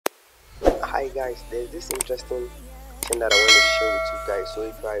Hi guys, there's this interesting thing that I want to share with you guys. So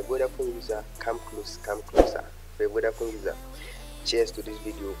if you are a Vodafone user, come closer. If you're a Vodafone user, cheers to this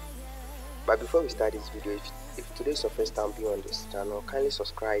video. But before we start this video, if today is your first time being on this channel, kindly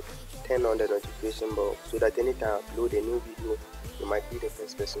subscribe, turn on the notification bell so that anytime I upload a new video, you might be the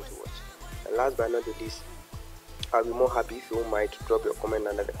first person to watch. And last but not the least, I'll be more happy if you don't mind to drop your comment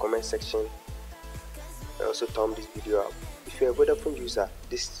under the comment section and also thumb this video up. If you're a Vodafone user,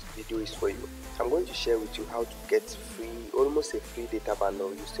 this video is for you. I'm going to share with you how to get almost a free data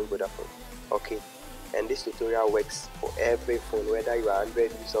bundle using Vodafone. Okay, and this tutorial works for every phone, whether you are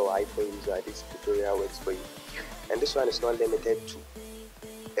Android user or iPhone user. This tutorial works for you, and this one is not limited to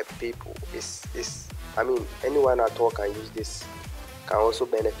people. I mean, anyone at all can use this, can also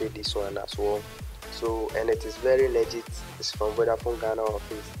benefit this one as well. So, and it is very legit. It's from Vodafone Ghana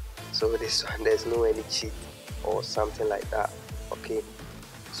office. So this one, there's no any cheat or something like that. Okay,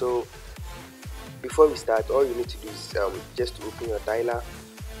 so before we start, all you need to do is just to open your dialer,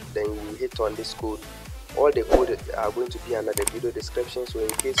 then you hit on this code. All the code are going to be under the video description, so in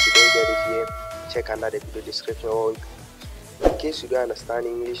case you don't get it here, check under the video description, or in case you don't understand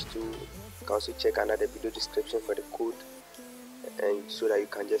English too, you can also check under the video description for the code, and so that you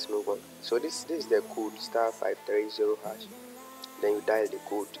can just move on. So this is the code, *530#. Then you dial the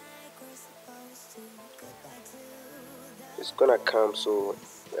code. It's gonna come. So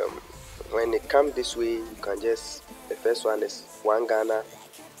when it comes this way, you can just, the first one is 1 Ghana,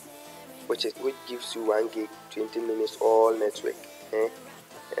 which gives you 1 gig, 20 minutes all network,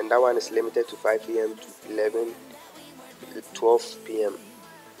 and that one is limited to 5 AM to 12 PM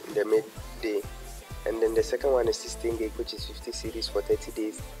in the midday. And then the second one is 16 gig, which is 50 cedis for 30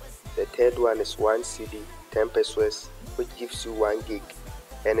 days. The third one is 1 CD, 10 pesos, which gives you 1 gig,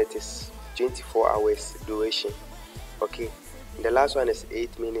 and it is 24 hours duration. Okay, and the last one is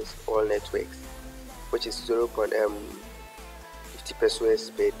 8 minutes all networks, which is 0.50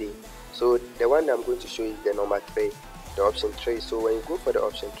 pesos per day. So the one that I'm going to show you is the number 3, the option 3. So when you go for the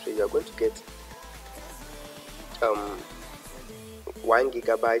option 3, you're going to get 1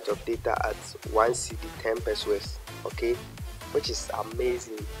 gigabyte of data at 1 CD, 10 pesos. Okay, which is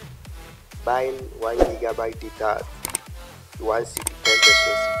amazing. Buying 1 gigabyte data at 1 CD, 10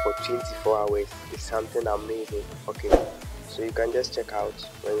 pesos for 24 hours is something amazing. Okay, so you can just check out.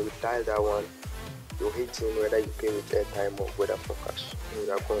 When you dial that one, you hit in whether you pay with airtime or Vodafone cash.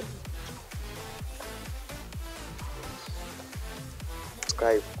 You are going.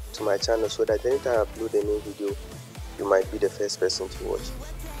 Subscribe to my channel so that anytime I upload a new video, you might be the first person to watch.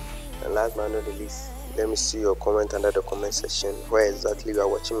 And last but not the least, let me see your comment under the comment section, where exactly you are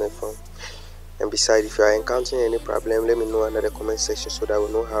watching me from. And besides, if you are encountering any problem, let me know under the comment section so that we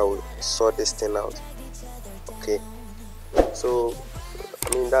know how to sort this thing out. Okay, so I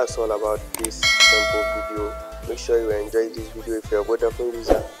mean, that's all about this simple video. Make sure you enjoy this video if you're a Vodafone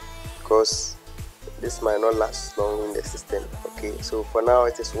user, because this might not last long in the system. Okay, so for now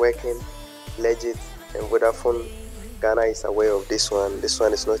it is working legit, and Vodafone Ghana is aware of this one. This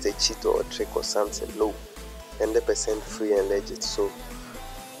one is not a cheat or a trick or something. No, 100% free and legit. So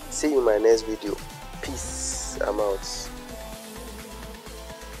see you in my next video. Peace. I'm out.